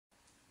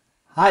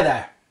Hi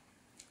there,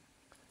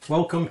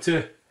 welcome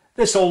to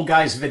this old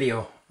guy's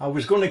video. I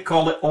was going to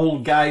call it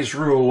old guy's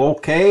rule,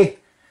 okay,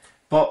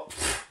 but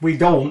we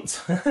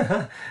don't.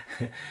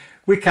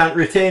 We can't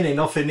retain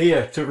enough in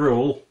here to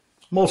rule,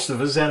 most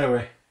of us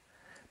anyway.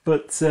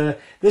 But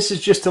this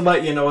is just to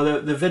let you know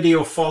that the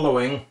video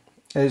following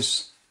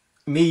is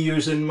me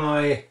using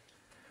my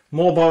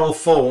mobile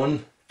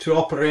phone to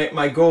operate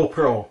my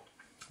GoPro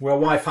with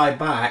Wi-Fi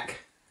back.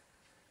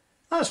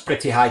 That's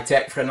pretty high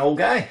tech for an old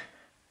guy.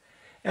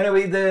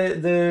 Anyway,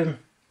 the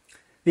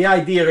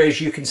idea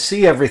is you can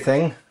see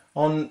everything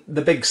on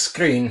the big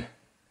screen.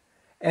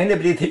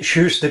 Anybody that's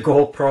used the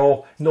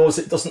GoPro knows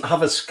it doesn't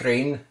have a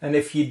screen, and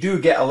if you do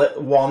get a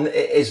little one,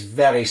 it is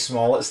very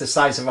small. It's the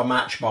size of a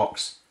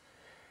matchbox.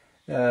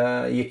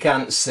 You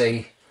can't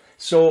see.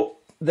 So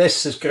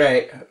this is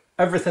great.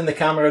 Everything the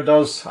camera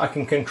does, I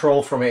can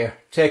control from here.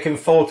 Taking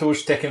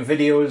photos, taking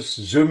videos,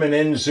 zooming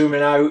in,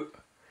 zooming out.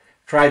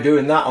 Try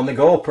doing that on the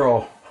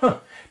GoPro.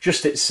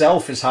 Just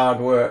itself is hard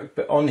work,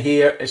 but on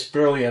here it's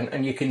brilliant,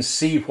 and you can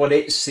see what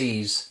it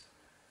sees.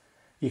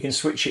 You can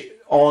switch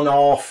it on,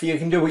 off, you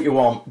can do what you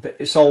want, but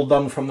it's all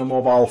done from the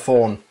mobile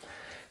phone.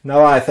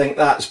 Now I think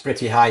that's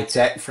pretty high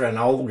tech for an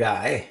old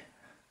guy.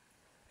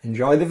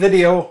 Enjoy the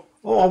video.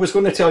 Oh, I was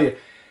going to tell you,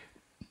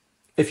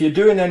 if you're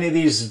doing any of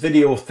these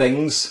video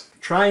things,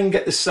 try and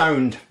get the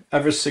sound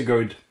ever so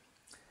good.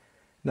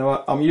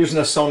 Now I'm using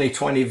a Sony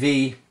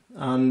 20V,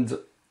 and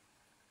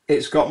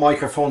it's got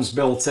microphones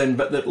built in,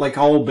 but like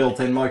all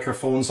built-in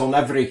microphones on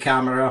every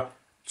camera,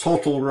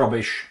 total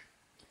rubbish.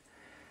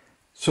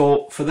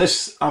 So for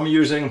this I'm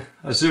using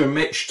a Zoom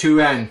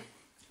H2N.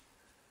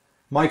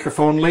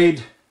 Microphone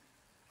lead,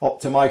 up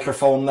to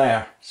microphone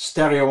there.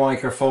 Stereo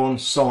microphone,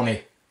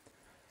 Sony.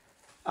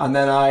 And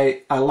then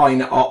I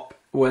line it up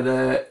with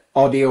the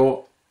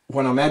audio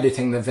when I'm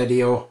editing the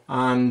video,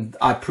 and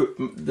I put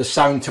the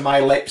sound to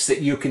my lips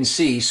that you can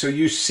see. So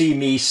you see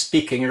me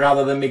speaking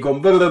rather than me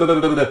going blah, blah, blah,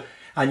 blah, blah,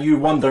 and you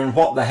wondering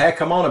what the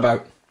heck I'm on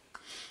about.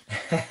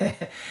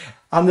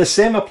 And the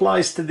same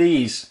applies to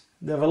these.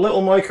 They have a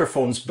little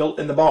microphones built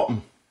in the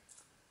bottom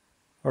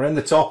or in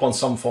the top on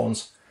some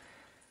phones,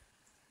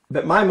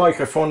 but my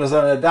microphone has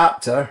an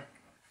adapter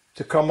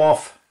to come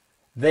off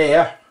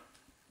there,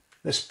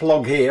 this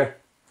plug here.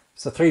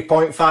 It's a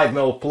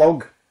 3.5mm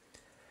plug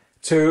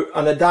to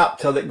an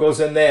adapter that goes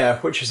in there,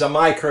 which is a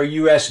micro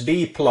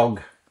USB plug,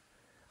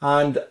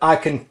 and I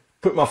can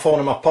put my phone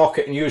in my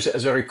pocket and use it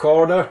as a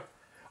recorder,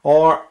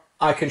 or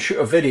I can shoot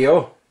a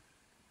video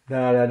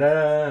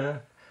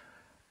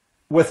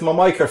with my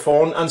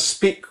microphone and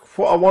speak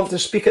what I want to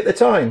speak at the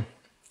time.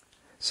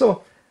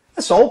 So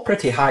that's all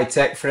pretty high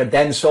tech for a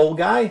dense old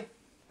guy.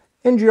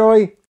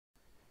 Enjoy.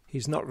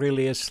 He's not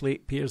really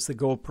asleep. Here's the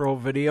GoPro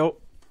video.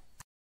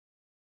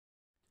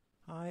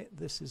 Hi,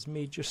 this is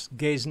me just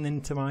gazing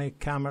into my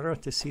camera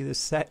to see the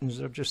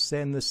settings are just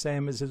saying the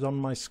same as is on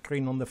my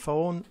screen on the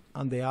phone,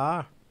 and they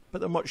are,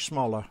 but they're much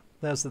smaller.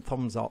 There's the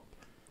thumbs up.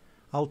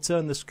 I'll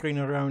turn the screen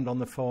around on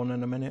the phone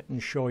in a minute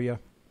and show you.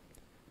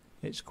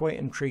 It's quite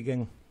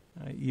intriguing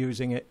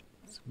using it,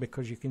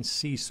 because you can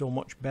see so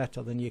much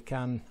better than you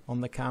can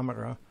on the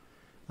camera,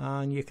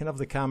 and you can have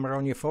the camera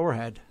on your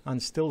forehead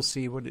and still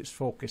see what it's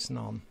focusing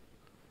on.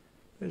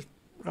 It's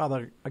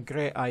rather a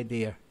great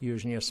idea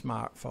using your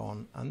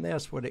smartphone, and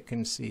there's what it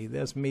can see.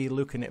 There's me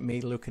looking at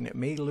me, looking at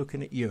me,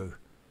 looking at you.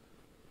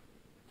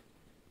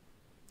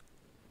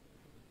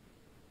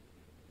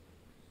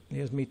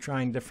 Here's me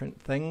trying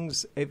different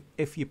things.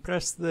 If you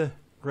press the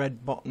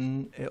red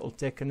button, it'll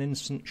take an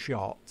instant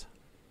shot.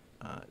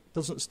 It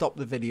doesn't stop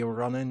the video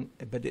running,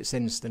 but it's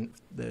instant.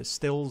 The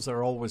stills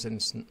are always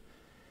instant.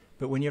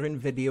 But when you're in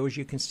videos,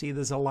 you can see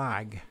there's a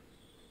lag,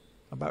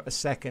 about a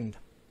second.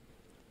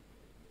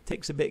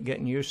 Takes a bit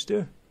getting used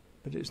to,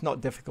 but it's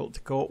not difficult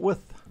to cope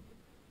with.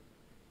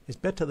 It's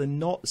better than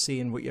not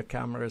seeing what your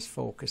camera is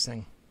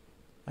focusing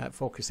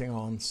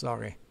on.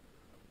 Sorry.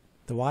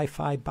 The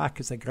Wi-Fi back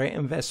is a great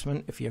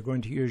investment if you're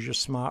going to use your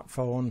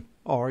smartphone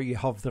or you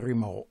have the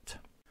remote.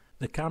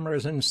 The camera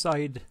is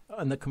inside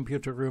in the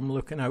computer room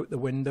looking out the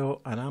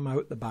window, and I'm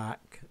out the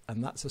back,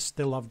 and that's a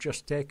still I've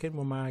just taken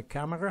with my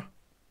camera.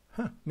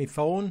 My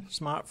phone,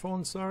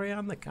 smartphone, sorry,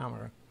 and the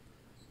camera.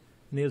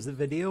 And here's the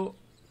video.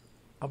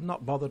 I've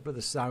not bothered with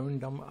the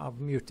sound, I've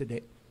muted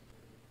it.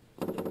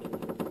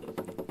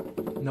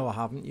 No, I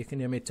haven't. You can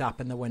hear me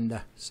tapping the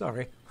window.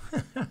 Sorry.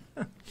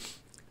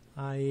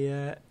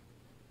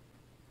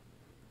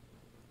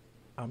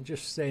 I'm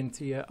just saying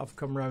to you, I've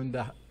come round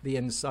the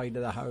inside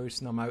of the house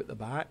and I'm out the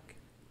back,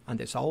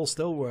 and it's all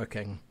still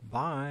working.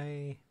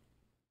 Bye.